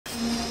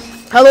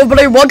Hello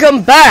everybody,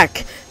 welcome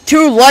back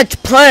to Let's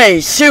Play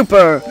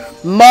Super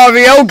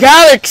Mario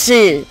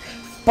Galaxy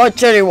Part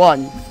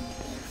 31.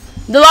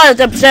 The last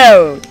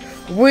episode,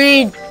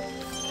 we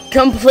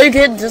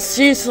completed the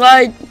sea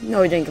slide. No,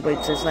 we didn't complete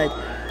the sea slide.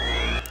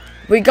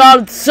 We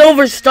got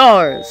silver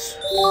stars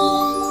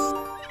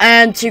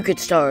and secret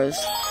stars.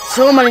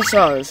 So many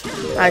stars.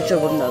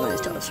 Actually, wasn't that many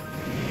stars.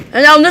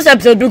 And now in this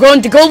episode, we're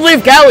going to Gold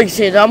Leaf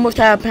Galaxy. I almost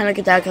had a panic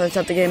attack because I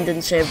thought the game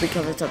didn't save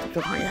because I thought the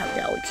behind have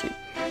Galaxy.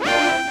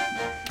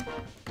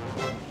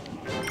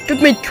 Took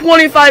me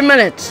 25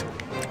 minutes.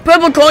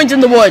 Purple coins in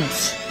the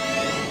woods.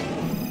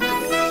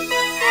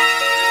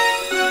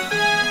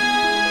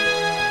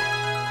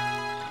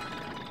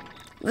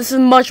 This is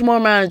much more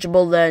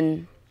manageable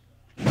than,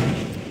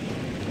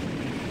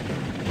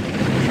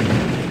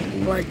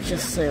 let's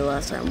just say,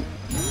 last time.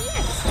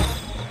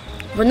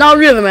 But not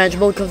really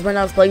manageable because when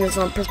I was playing this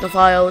on personal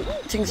file,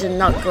 things did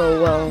not go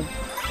well.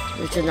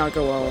 It did not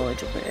go well. It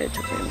took me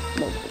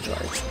multiple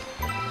tries.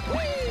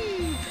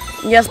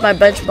 Yes, my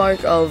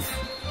benchmark of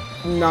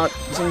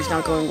things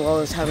not going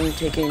well is having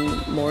taken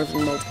more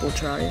than multiple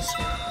tries.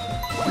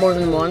 More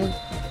than one.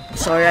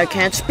 Sorry, I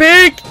can't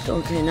speak!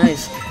 Okay,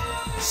 nice.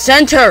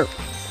 Center!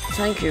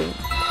 Thank you.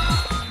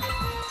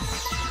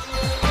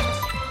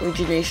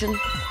 Origination.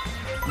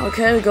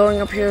 Okay,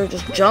 going up here,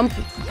 just jump.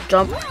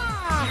 Jump.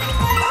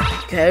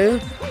 Okay.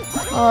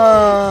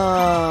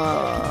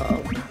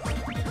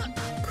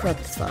 Crap,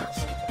 this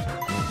fast.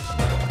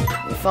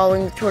 We're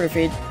following the Twitter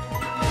feed.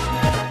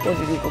 Go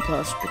to Google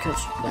Plus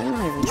because I'm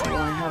not even sure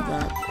why I have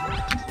that.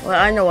 Well,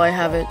 I know I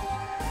have it.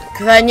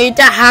 Because I need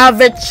to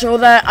have it so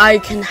that I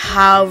can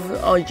have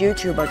a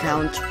YouTube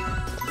account.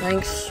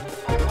 Thanks,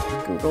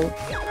 Google.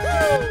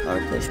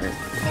 Product placement.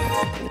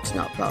 It's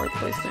not product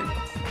placement.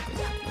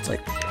 It's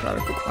like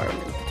product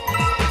requirement.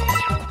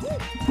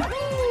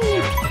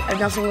 I have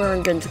nothing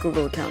wrong against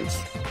Google accounts,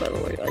 by the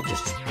way. I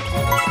just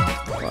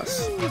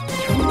plus.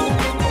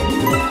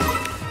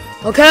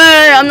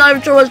 Okay, I'm not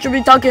even sure what I should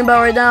be talking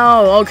about right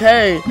now.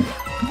 Okay.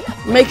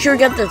 Make sure you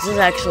get this. This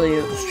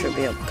actually should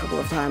be up a couple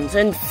of times.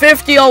 And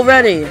 50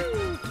 already.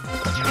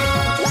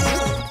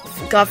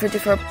 Got 50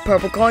 for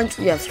purple coins.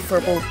 Yes,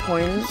 purple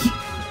coins.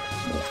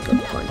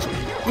 Good coins.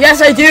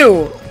 Yes, I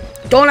do.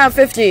 Don't have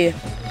 50.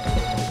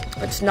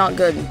 It's not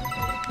good.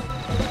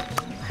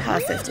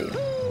 Have 50.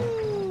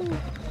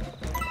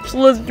 Just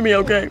listen to me,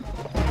 okay?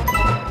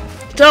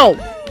 So,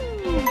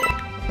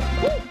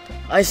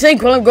 I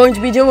think what I'm going to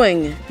be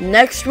doing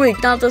next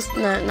week, not this week,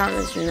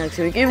 next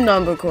week, even though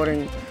I'm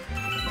recording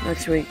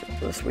next week,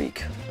 this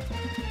week,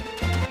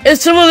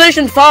 is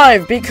Civilization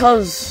 5,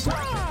 because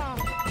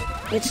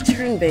it's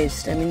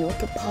turn-based. I mean, what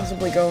could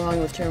possibly go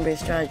wrong with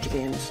turn-based strategy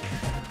games?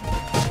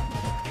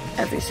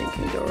 Everything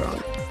can go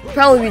wrong.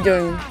 Probably be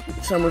doing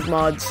some with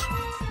mods.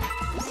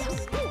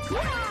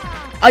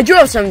 I do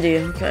have 70,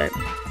 okay.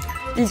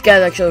 These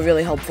guys actually are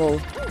really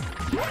helpful.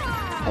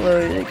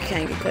 Although you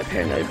can't get quite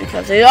paranoid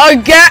because they are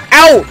get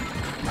out!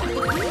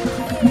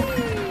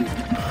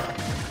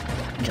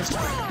 Just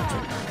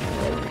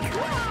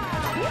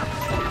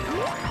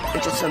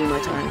some of my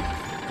time.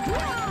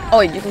 Oh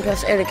wait, you can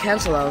press A to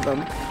cancel out of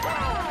them.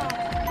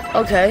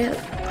 Okay,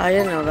 I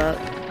didn't know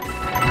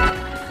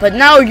that. But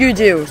now you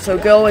do, so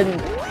go and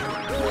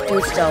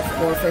do stuff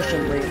more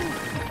efficiently.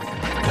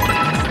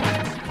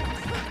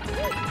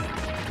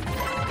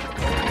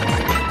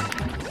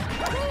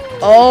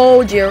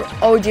 Oh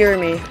dear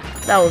me.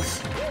 That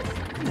was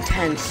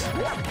intense.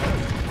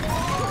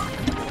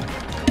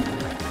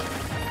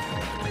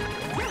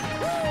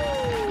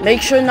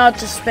 Make sure not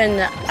to spin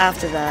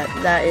after that.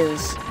 That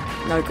is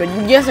not good.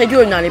 Yes, I do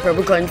have 90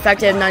 purple coins. In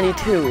fact, I have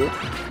 92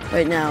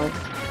 right now.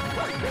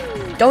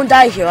 Don't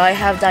die here. I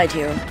have died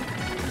here.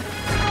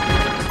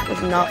 It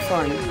was not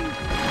fun.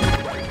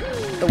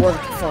 It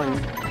wasn't fun.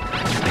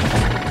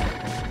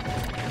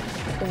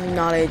 It was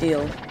not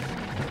ideal.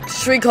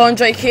 3 coins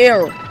right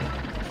here.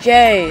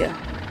 Yay.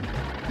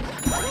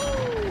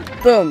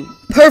 Boom.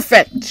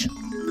 Perfect.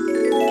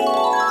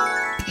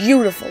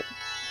 Beautiful.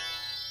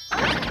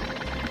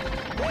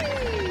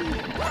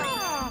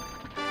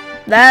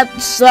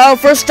 That's our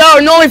first star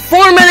and only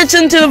 4 minutes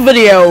into the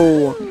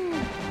video.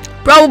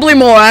 Probably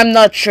more. I'm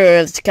not sure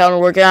if it's counter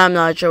working. I'm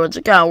not sure what's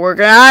the counter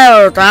working.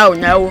 I don't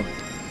know.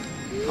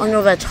 I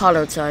know that's hot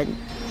outside.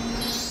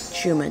 It's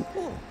humid.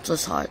 It's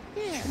just hot.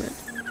 It's humid.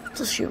 It's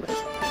just humid.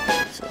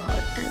 It's so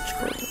hot and it's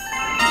cold.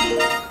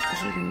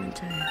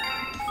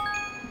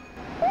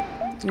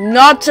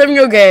 Not saving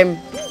your game.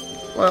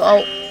 Well,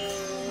 oh,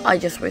 I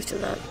just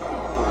wasted that.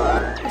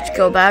 Let's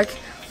go back.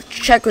 Let's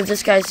check with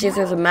this guy, see if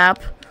there's a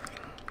map.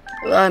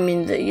 I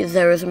mean,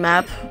 there is a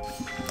map.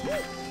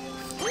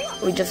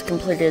 We just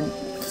completed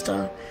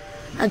stuff.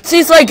 And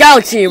Sea Slide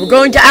Galaxy. We're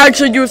going to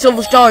actually do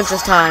silver stars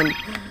this time.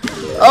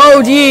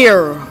 Oh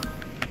dear.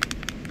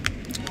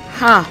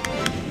 Huh.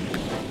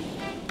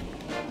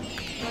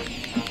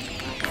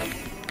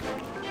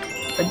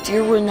 A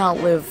deer would not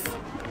live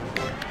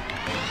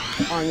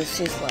on the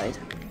sea slide.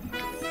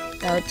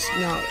 That's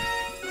not.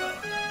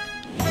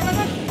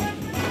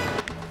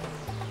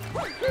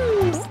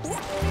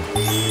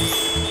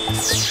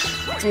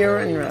 deer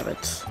and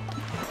rabbits.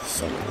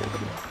 So many of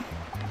them.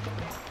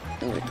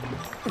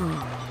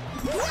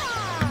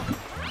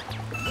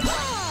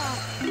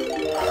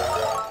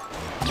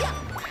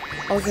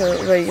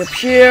 Okay, right up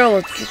here.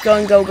 Let's keep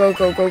going. Go, go,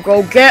 go, go,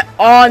 go. Get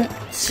on.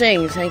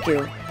 Sing. Thank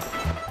you.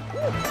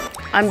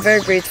 I'm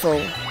very grateful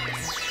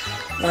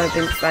that I've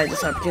been provided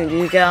this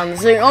opportunity to get on the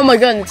sing. Oh my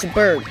god, it's a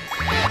bird.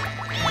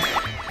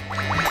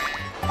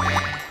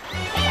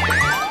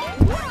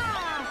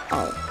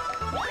 Oh,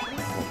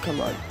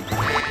 come on.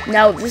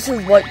 Now, this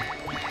is what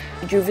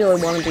you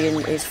really want to be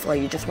in Ace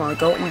Flight. You just want to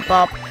go and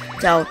bop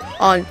down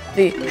on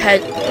the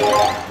head.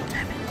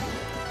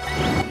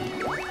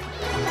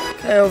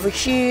 Okay, over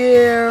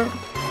here.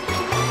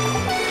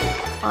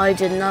 I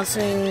did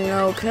nothing.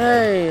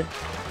 Okay.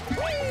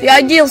 The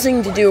ideal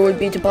thing to do would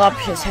be to bop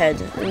his head,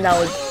 and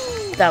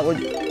that would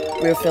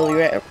refill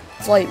your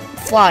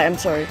fly. I'm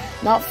sorry,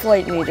 not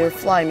flight meter,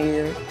 fly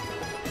meter.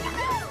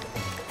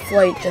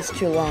 Flight just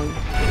too long.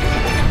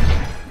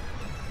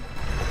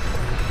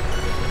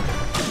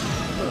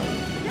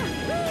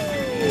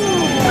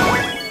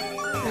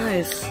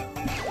 Nice.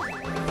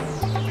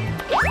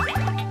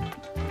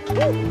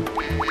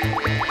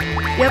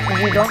 Yep,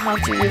 you don't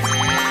have to use.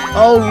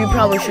 Oh, you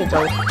probably should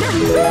though.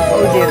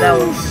 Oh dear, that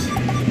was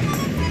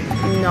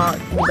not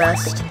the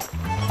best.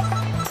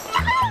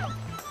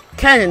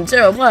 Cannon,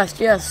 Zero Blast,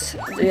 yes.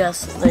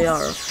 Yes, they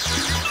are.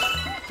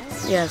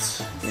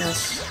 Yes,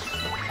 yes.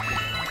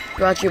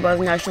 Brought to you by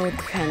the National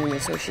Cannon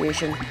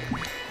Association.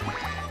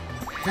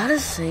 Is that a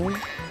thing?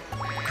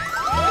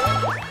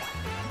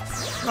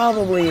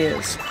 Probably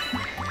is.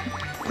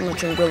 I'm gonna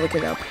try and go look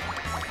it up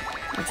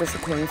after this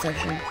recording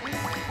section.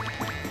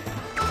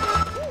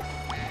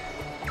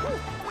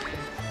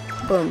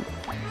 Boom.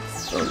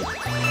 Boom.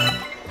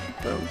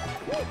 Boom.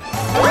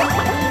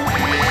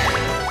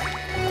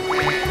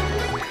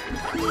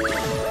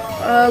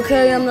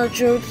 Okay, I'm not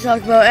sure what to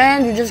talk about,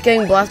 and you're just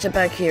getting blasted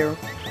back here.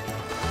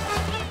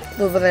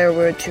 Over there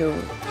were two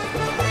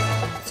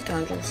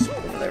scoundrels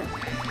over there.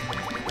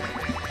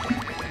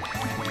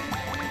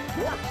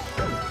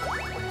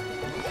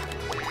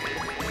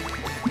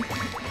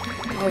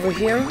 Over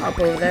here, up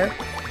over there.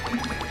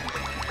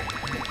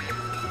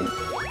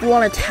 You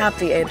want to tap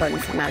the A button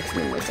for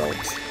maximum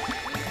results.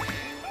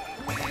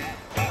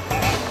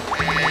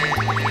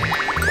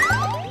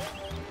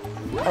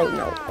 Oh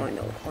no, oh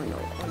no, oh no,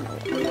 oh no,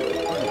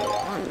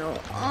 oh no,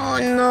 oh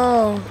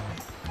no,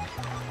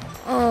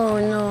 oh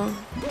no.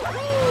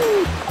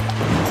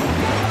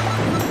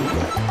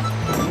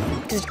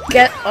 Just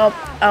get up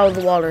out of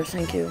the water,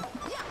 thank you.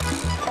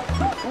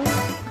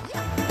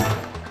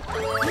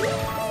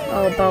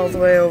 Oh, about the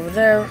way over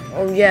there.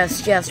 Oh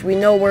yes, yes, we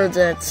know where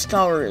the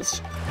star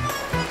is.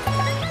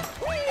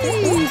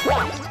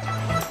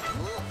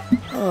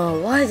 Oh,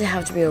 why does it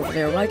have to be over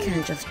there? Why can't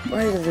it just,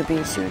 why does it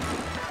be suit?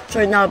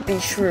 Sorry, not be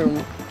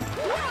shroom.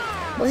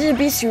 Was it a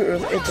bee suit or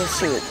it's a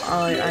suit?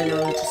 Oh, I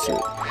know it's a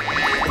suit.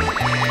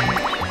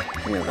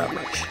 I know that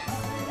much.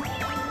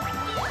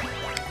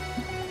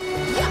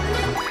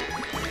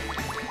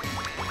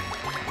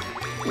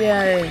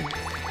 Yay.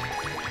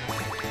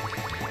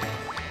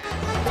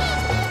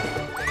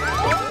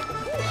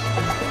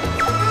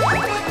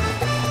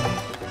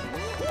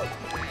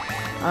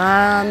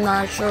 I'm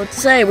not sure what to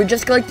say. We're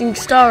just collecting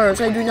stars.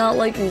 I do not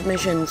like these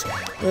missions.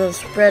 They're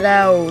spread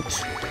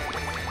out.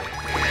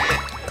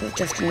 It's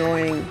just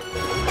annoying.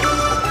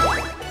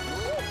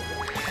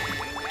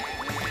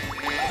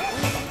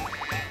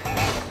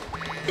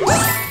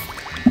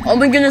 Oh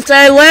my goodness,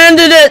 I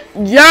landed it!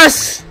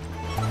 Yes!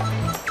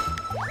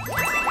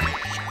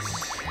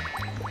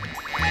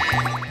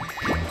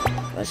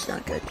 That's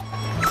not good.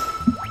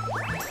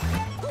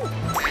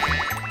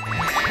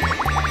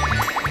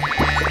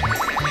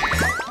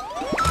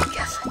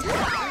 Yes, I did.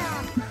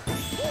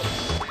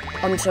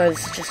 I'm sorry,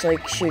 this is just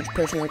like huge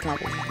personal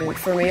accomplishment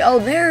for me. Oh,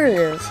 there it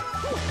is.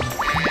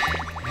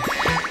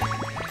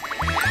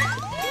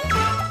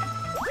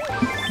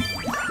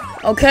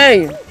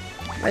 Okay,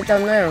 right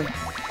down there.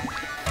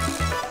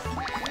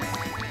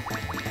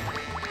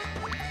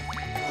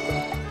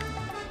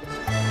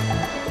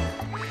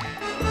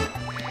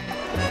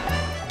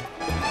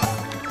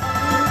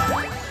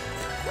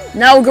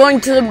 Now we're going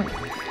to the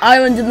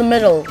island in the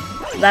middle.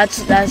 That's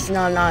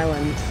not an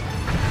island.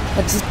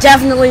 That's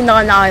definitely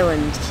not an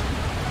island.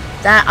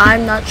 That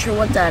I'm not sure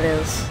what that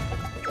is.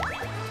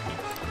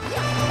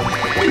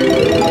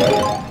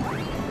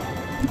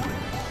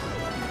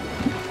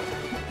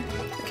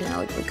 Okay, now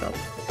let's look up.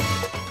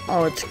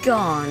 Oh, it's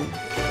gone.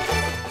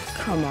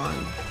 Come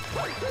on.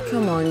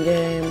 Come on,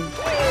 game.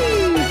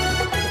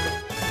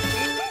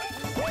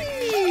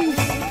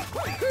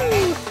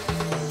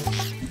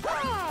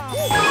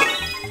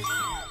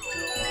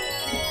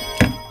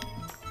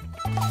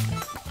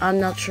 I'm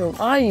not sure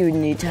why you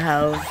need to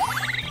have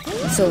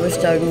Silver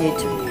Star need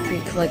to be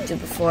collected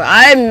before.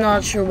 I'm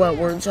not sure what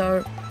words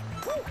are.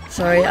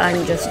 Sorry,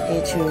 I just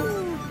need to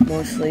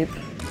more sleep.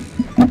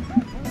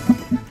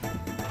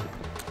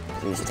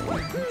 Please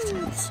don't.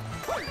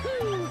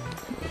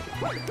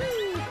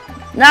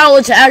 Now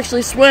let's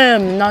actually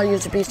swim, not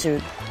use a bee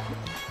suit.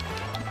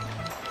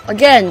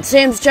 Again,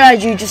 same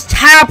strategy, just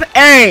tap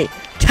A!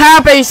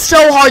 Tap A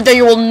so hard that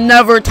you will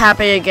never tap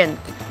A again.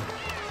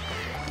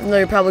 Even though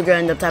you're probably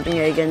going to end up tapping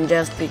A again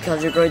just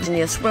because you're going to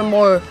need to swim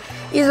more.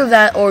 Either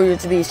that or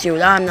use the beast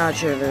suit. I'm not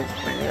sure.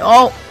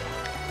 Oh!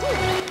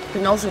 You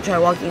can also try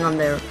walking on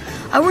there.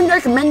 I wouldn't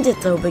recommend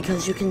it though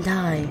because you can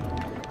die.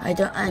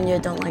 And you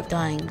don't like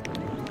dying.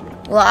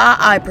 Well,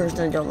 I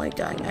personally don't like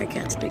dying. I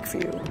can't speak for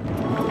you.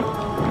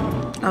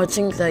 I would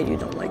think that you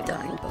don't like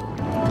dying, but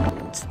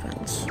it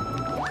depends.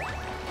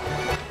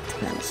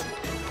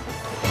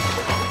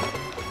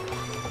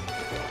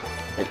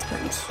 It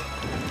depends.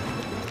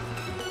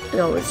 It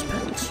always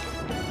depends.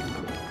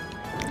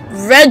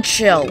 Red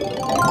shell.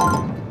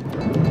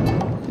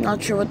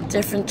 Not sure what the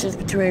difference is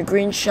between a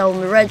green shell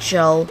and a red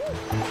shell.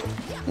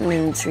 I mean,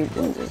 in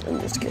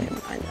this game,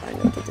 I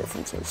know the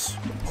differences.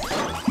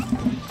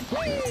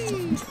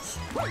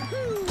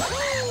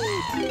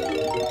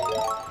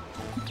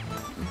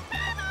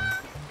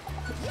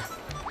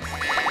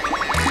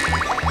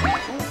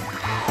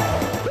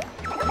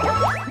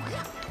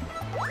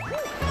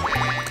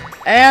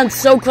 And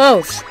so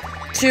close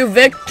to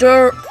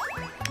victory.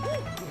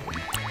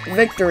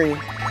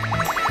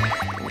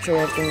 I'm not sure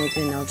what's going to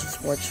be announced.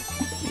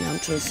 Sports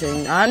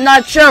announcing. I'm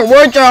not sure.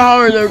 Words are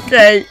hard,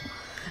 okay?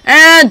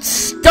 And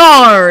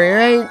star,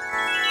 right?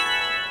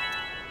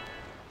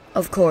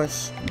 Of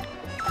course.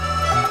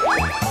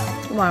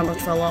 Come on, I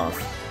almost fell off.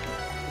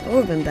 That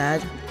would have been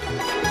bad.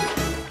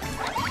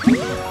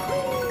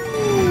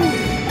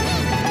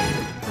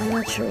 I'm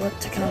not sure what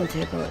to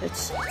commentate, but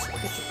it's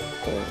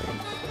boring.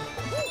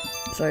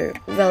 Sorry,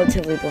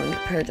 relatively boring,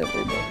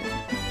 comparatively boring.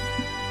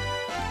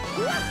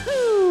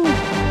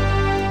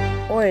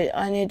 Wait,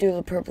 I need to do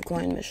the purple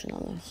coin mission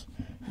on this.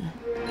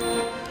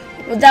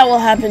 But that will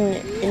happen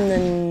in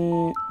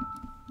the...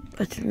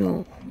 But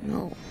no.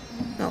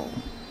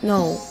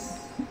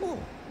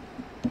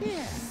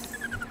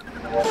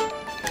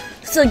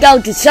 Still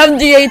Galaxy,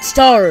 78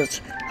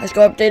 stars. Let's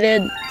go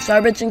updated.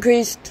 Star bits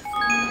increased.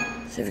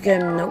 See if we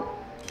can... Nope.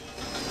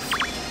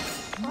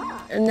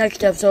 In the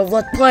next episode of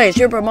Let's Play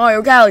Super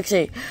Mario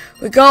Galaxy,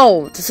 we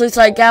go to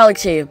Seaside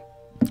Galaxy.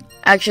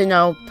 Actually,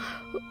 no.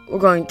 We're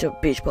going to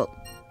Beach Bowl.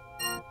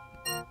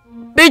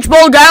 Beach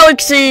Bowl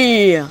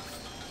Galaxy!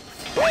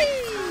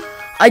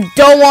 I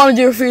don't want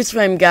to do Freeze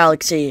Flame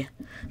Galaxy.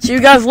 See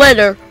you guys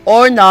later,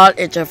 or not.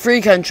 It's a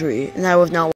free country, and I was not